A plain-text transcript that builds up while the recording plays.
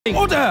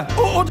Order!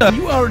 Order!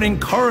 You are an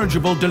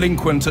incorrigible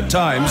delinquent at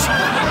times.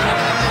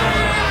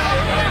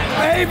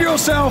 Behave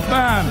yourself,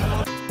 man!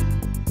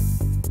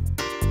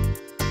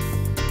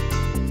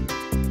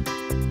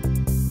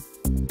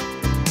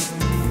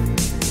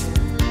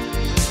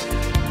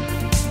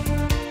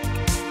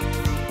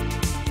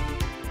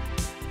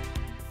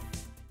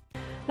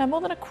 Now,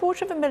 more than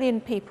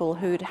 250,000 people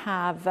who'd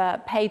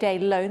have payday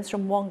loans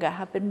from Wonga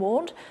have been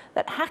warned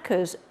that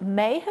hackers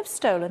may have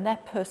stolen their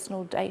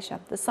personal data.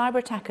 The cyber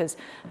attackers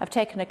have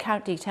taken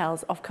account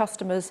details of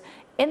customers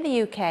in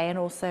the UK and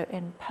also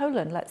in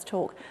Poland. Let's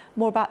talk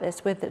more about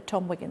this with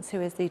Tom Wiggins, who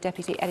is the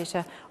Deputy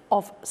Editor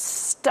of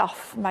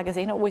Stuff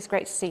magazine. Always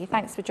great to see you.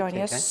 Thanks for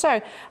joining us.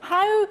 So,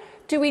 how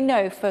do we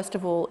know, first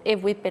of all,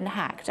 if we've been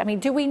hacked? I mean,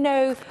 do we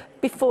know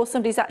before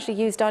somebody's actually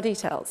used our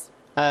details?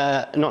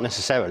 Not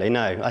necessarily,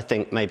 no. I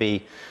think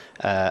maybe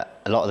a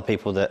lot of the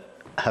people that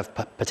have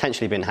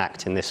potentially been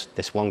hacked in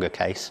this Wonga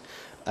case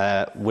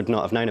would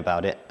not have known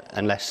about it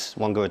unless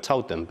Wonga had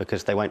told them,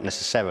 because they won't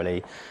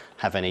necessarily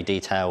have any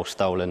details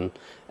stolen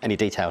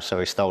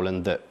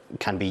that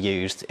can be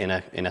used in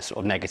a sort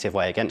of negative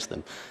way against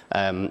them.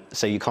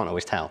 So you can't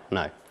always tell,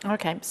 no.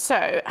 Okay,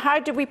 so how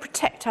do we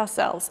protect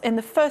ourselves in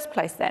the first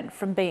place then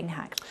from being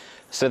hacked?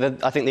 So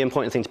I think the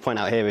important thing to point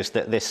out here is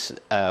that this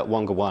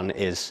Wonga one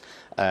is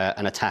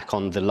an attack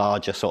on the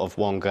larger sort of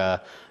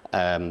Wonga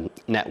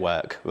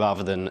network,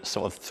 rather than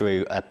sort of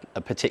through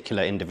a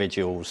particular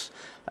individual's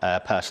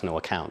personal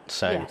account.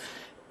 So yes.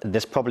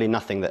 There's probably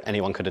nothing that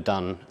anyone could have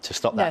done to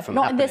stop that from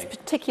happening. Not in this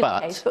particular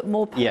case, but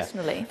more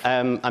personally.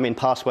 Yeah. I mean,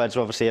 passwords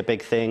are obviously a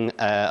big thing.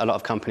 A lot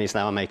of companies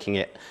now are making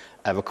it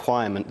a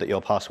requirement that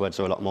your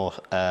passwords are a lot more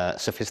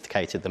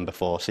sophisticated than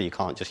before, so you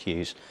can't just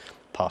use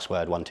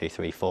password 1, 2,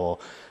 3, 4,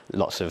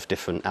 lots of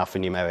different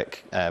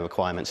alphanumeric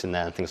requirements in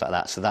there and things like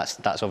that. So that's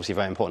obviously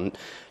very important.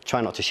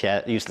 Try not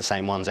to use the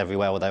same ones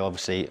everywhere, although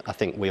obviously I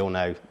think we all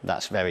know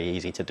that's very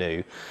easy to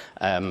do.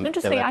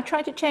 Interesting, I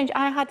tried to change,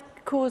 I had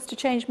cause to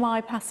change my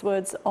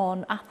passwords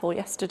on Apple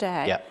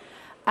yesterday. Yeah.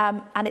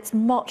 And it's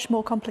much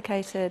more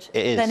complicated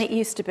than it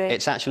used to be.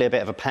 It's actually a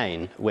bit of a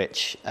pain,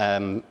 which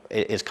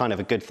is kind of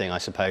a good thing, I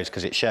suppose,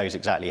 because it shows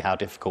exactly how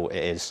difficult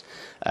it is,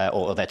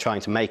 or they're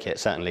trying to make it,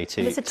 certainly,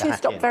 to It's a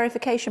two-stop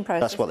verification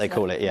process. That's what they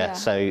call it, yeah.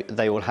 So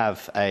they will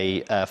have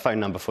a phone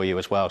number for you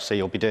as well, so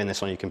you'll be doing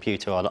this on your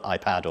computer or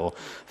iPad or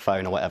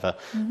phone or whatever,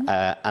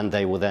 and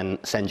they will then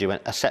send you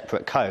a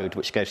separate code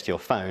which goes to your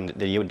phone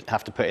that you would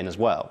have to put in as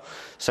well.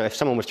 So if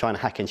someone was trying to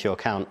hack into your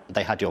account,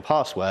 they had your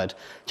password,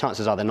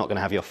 chances are they're not going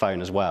to have your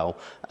phone as well,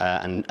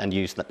 and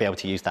be able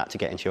to use that to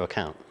get into your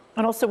account.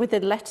 And also with the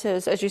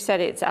letters, as you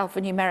said, it's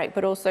alphanumeric,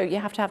 but also you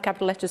have to have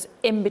capital letters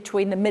in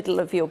between the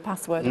middle of your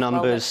password.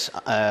 Numbers,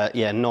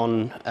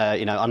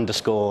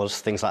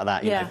 underscores, things like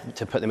that, you know,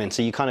 to put them in.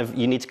 So you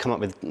need to come up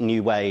with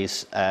new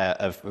ways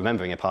of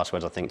remembering your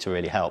passwords, I think, to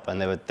really help.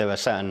 And there are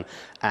certain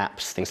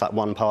apps, things like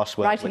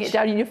 1Password. Writing it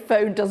down in your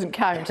phone doesn't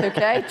count,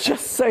 okay?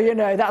 Just so you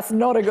know, that's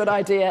not a good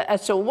idea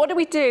at all. What do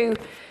we do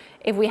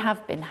if we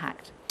have been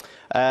hacked?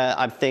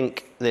 I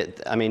think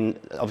that, I mean,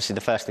 obviously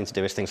the first thing to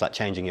do is things like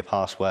changing your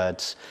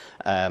passwords.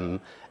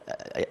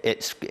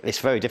 It's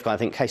very difficult. I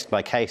think case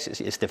by case,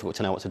 it's difficult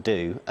to know what to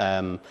do.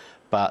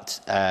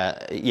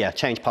 Yeah,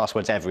 change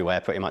passwords everywhere,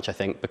 pretty much, I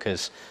think,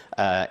 because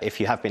if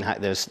you have been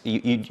hacked,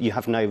 you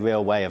have no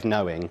real way of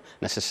knowing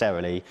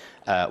necessarily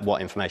what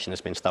information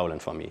has been stolen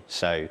from you.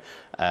 So,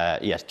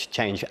 yes,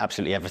 change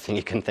absolutely everything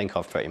you can think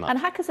of, pretty much. And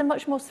hackers are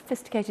much more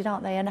sophisticated,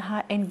 aren't they,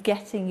 in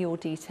getting your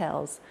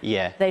details?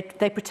 Yeah.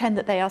 They pretend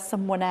that they are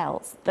someone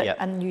else,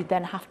 and you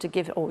then have to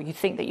give, or you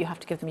think that you have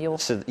to give them your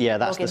So, yeah,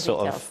 that's the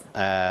sort details.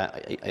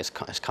 of,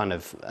 it's kind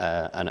of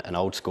an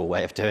old school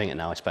way of doing it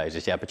now, I suppose,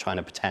 is, but trying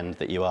to pretend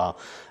that you are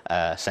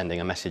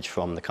sending a message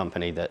from the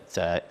company that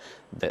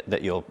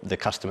the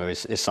customer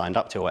is signed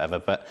up to or whatever.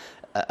 But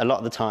a lot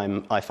of the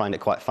time I find it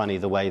quite funny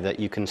the way that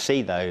you can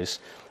see those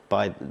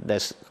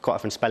there's quite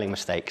often spelling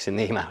mistakes in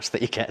the emails that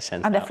you get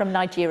sent And they're from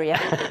Nigeria.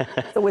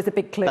 It's always a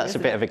big clue. That's a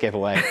bit of a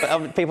giveaway.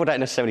 But people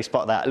don't necessarily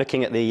spot that.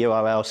 Looking at the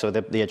URL, so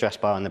the address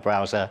bar in the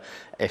browser,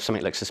 if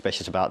something looks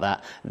suspicious about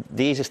that,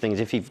 the easiest thing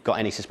is, if you've got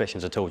any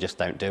suspicions at all, just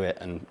don't do it,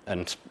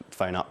 and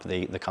phone up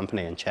the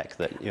company and check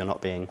that you're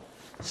not being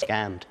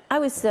scammed. I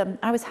was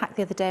hacked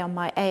the other day on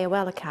my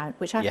AOL account,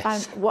 which I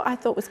found, what I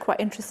thought was quite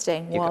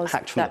interesting was... You got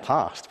hacked from the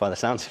past, by the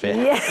sounds of it.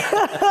 Yeah,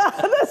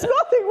 there's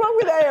nothing wrong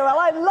with AOL.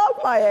 I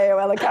love my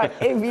AOL account,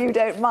 if you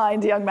don't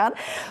mind, young man.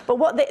 But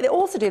what they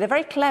also do, they're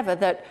very clever,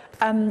 that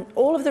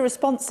all of the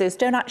responses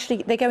don't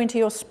actually, they go into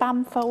your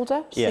spam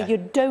folder, so you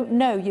don't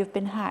know you've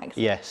been hacked.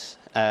 Yes.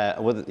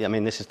 Well, I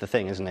mean, this is the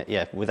thing, isn't it?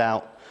 Yeah,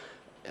 without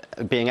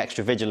being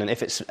extra vigilant,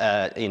 if it's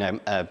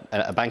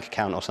a bank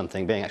account or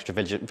something, being extra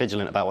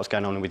vigilant about what's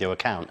going on with your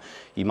account,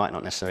 you might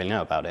not necessarily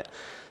know about it.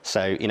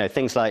 So,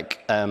 things like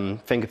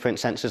fingerprint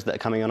sensors that are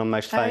coming on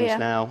most phones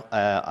now.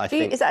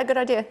 Is that a good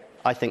idea?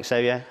 I think so,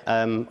 yeah.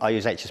 I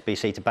use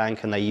HSBC to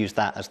bank, and they use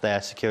that as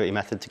their security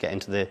method to get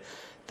into the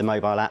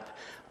mobile app.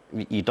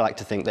 you'd like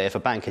to think that if a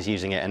bank is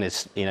using it and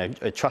is, you know,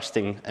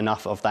 trusting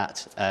enough of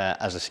that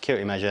as a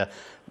security measure,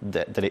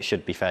 that it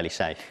should be fairly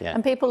safe. Yeah.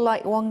 And people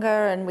like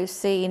Wonga, and we've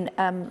seen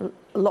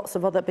lots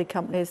of other big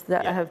companies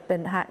that have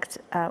been hacked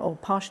or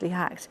partially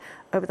hacked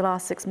over the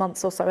last 6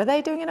 months or so. Are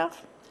they doing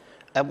enough?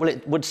 Well,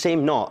 it would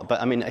seem not,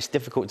 but I mean, it's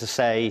difficult to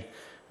say.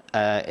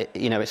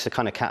 You know, it's a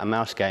kind of cat and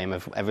mouse game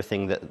of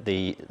everything that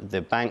the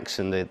banks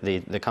and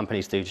the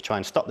companies do to try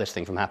and stop this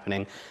thing from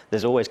happening.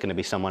 There's always going to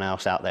be someone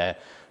else out there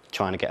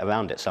trying to get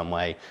around it some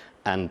way,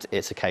 and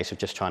it's a case of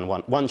just trying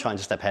one trying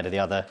to step ahead of the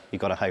other.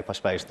 You've got to hope, I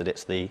suppose, that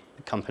it's the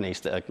companies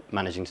that are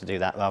managing to do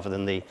that rather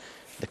than the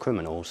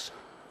criminals.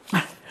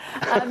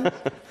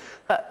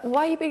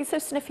 Why are you being so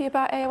sniffy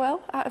about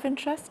AOL, out of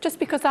interest? Just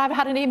because I've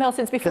had an email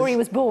since before he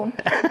was born?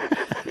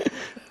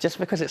 Just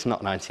because it's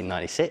not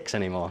 1996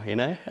 anymore, you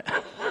know?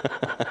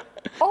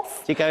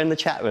 Off. Do you go in the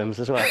chat rooms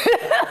as well?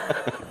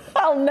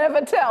 I'll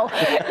never tell.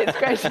 It's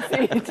great to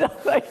see you, Tom.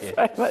 Thanks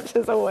very much,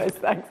 as always.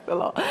 Thanks a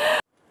lot.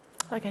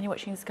 Again, you're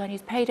watching Sky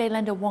News. Payday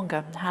lender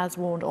Wonga has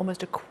warned almost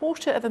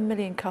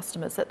 250,000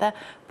 customers that their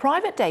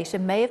private data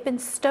may have been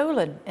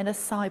stolen in a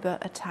cyber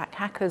attack.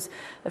 Hackers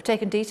have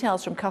taken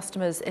details from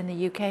customers in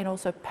the UK and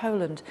also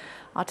Poland.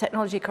 Our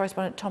technology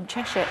correspondent Tom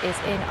Cheshire is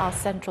in our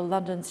central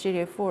London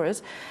studio for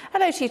us.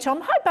 Hello to you,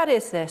 Tom. How bad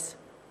is this?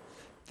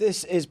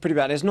 This is pretty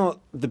bad. It's not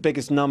the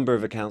biggest number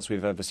of accounts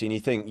we've ever seen. You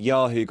think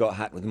Yahoo got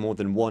hacked with more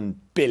than 1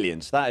 billion,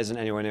 so that isn't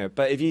anywhere near it.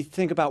 But if you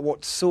think about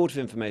what sort of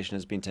information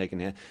has been taken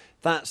here,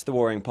 that's the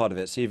worrying part of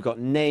it. So you've got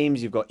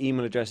names, you've got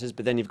email addresses,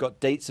 but then you've got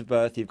dates of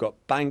birth, you've got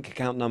bank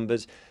account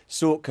numbers,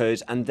 sort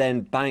codes, and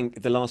then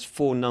the last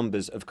 4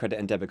 numbers of credit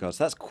and debit cards.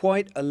 So that's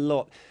quite a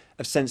lot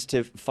of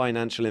sensitive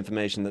financial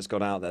information that's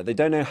got out there. They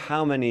don't know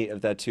how many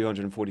of their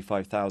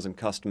 245,000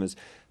 customers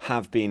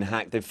have been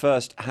hacked. They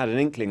first had an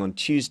inkling on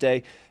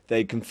Tuesday.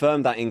 They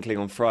confirmed that inkling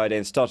on Friday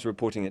and started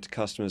reporting it to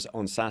customers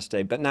on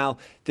Saturday. But now,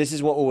 this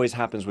is what always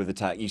happens with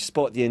attack. You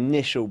spot the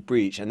initial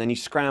breach and then you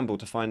scramble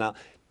to find out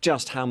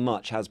just how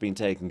much has been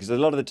taken, because a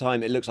lot of the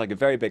time it looks like a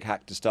very big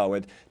hack to start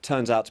with,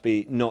 turns out to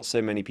be not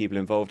so many people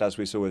involved, as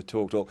we saw with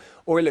TalkTalk,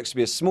 or it looks to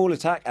be a small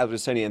attack, as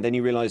with Sony, and then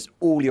you realise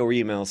all your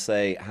emails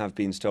say have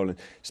been stolen.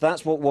 So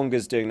that's what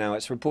Wonga's doing now.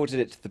 It's reported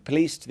it to the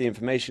police, to the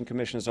Information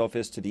Commissioner's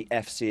Office, to the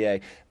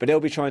FCA, but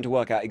it'll be trying to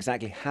work out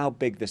exactly how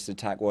big this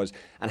attack was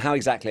and how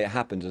exactly it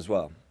happened as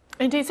well.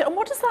 Indeed. So, and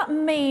what does that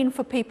mean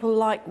for people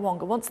like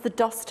Wonga? Once the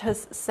dust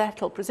has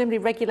settled, presumably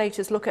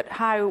regulators look at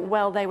how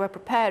well they were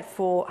prepared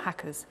for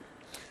hackers.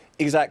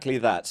 Exactly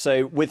that.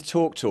 So with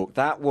TalkTalk,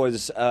 that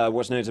was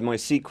what's known as a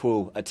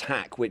MySQL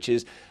attack, which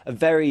is a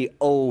very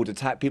old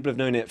attack. People have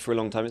known it for a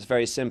long time. It's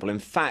very simple. In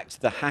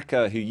fact, the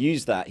hacker who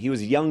used that, he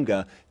was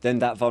younger than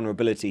that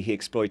vulnerability he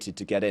exploited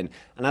to get in.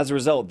 And as a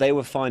result, they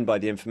were fined by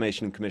the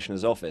Information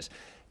Commissioner's Office.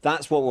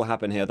 That's what will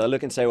happen here. They'll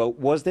look and say, well,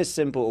 was this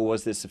simple or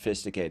was this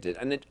sophisticated?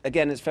 And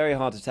again, it's very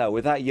hard to tell.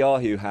 With that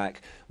Yahoo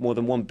hack, more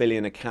than 1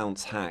 billion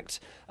accounts hacked.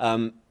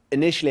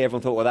 Initially,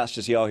 everyone thought, well, that's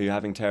just Yahoo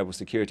having terrible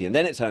security. And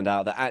then it turned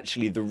out that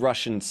actually the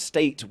Russian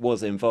state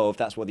was involved.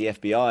 That's what the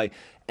FBI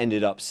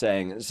ended up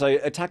saying. So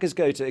attackers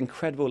go to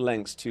incredible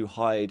lengths to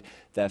hide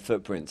their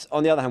footprints.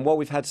 On the other hand, what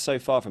we've had so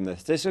far from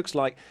this looks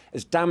like,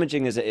 as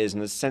damaging as it is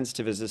and as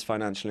sensitive as this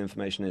financial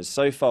information is,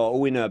 so far all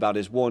we know about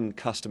is one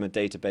customer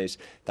database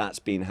that's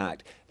been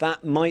hacked.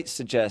 That might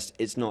suggest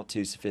it's not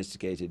too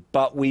sophisticated,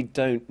 but we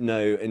don't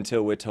know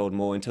until we're told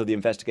more, until the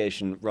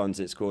investigation runs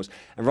its course.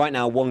 And right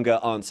now, Wonga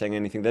aren't saying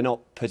anything. They're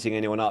not putting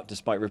anyone up,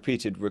 despite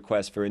repeated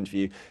requests for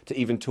interview, to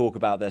even talk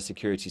about their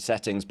security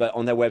settings. But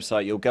on their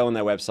website, you'll go on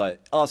their website,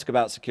 ask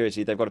about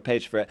security, they've got a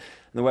page for it,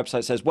 and the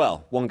website says,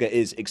 well, Wonga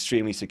is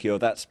extremely secure.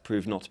 That's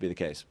proved not to be the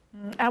case.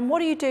 And what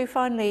do you do,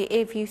 finally,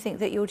 if you think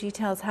that your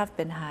details have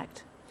been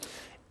hacked?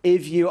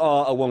 If you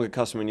are a Wonga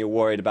customer and you're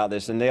worried about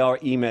this, and they are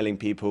emailing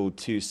people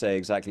to say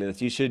exactly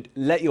this, you should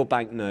let your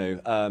bank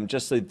know,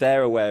 just so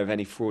they're aware of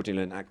any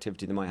fraudulent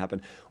activity that might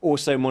happen.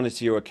 Also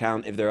monitor your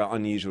account if there are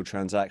unusual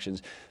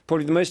transactions.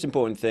 Probably the most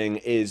important thing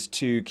is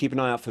to keep an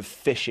eye out for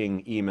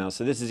phishing emails.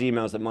 So this is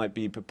emails that might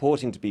be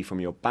purporting to be from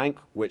your bank,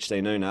 which they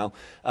know now,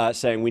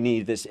 saying we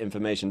need this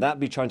information. That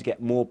would be trying to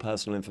get more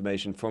personal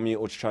information from you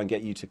or to try and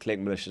get you to click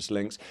malicious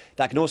links.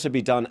 That can also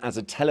be done as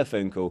a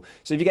telephone call.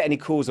 So if you get any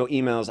calls or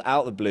emails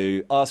out of the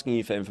blue asking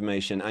you for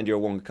information and you're a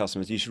Wonga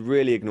customer, you should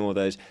really ignore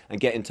those and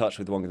get in touch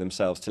with Wonga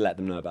themselves to let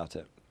them know about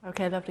it.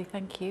 Okay, lovely.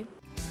 Thank you.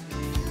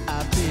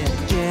 I've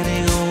been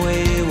getting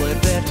away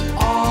with it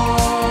all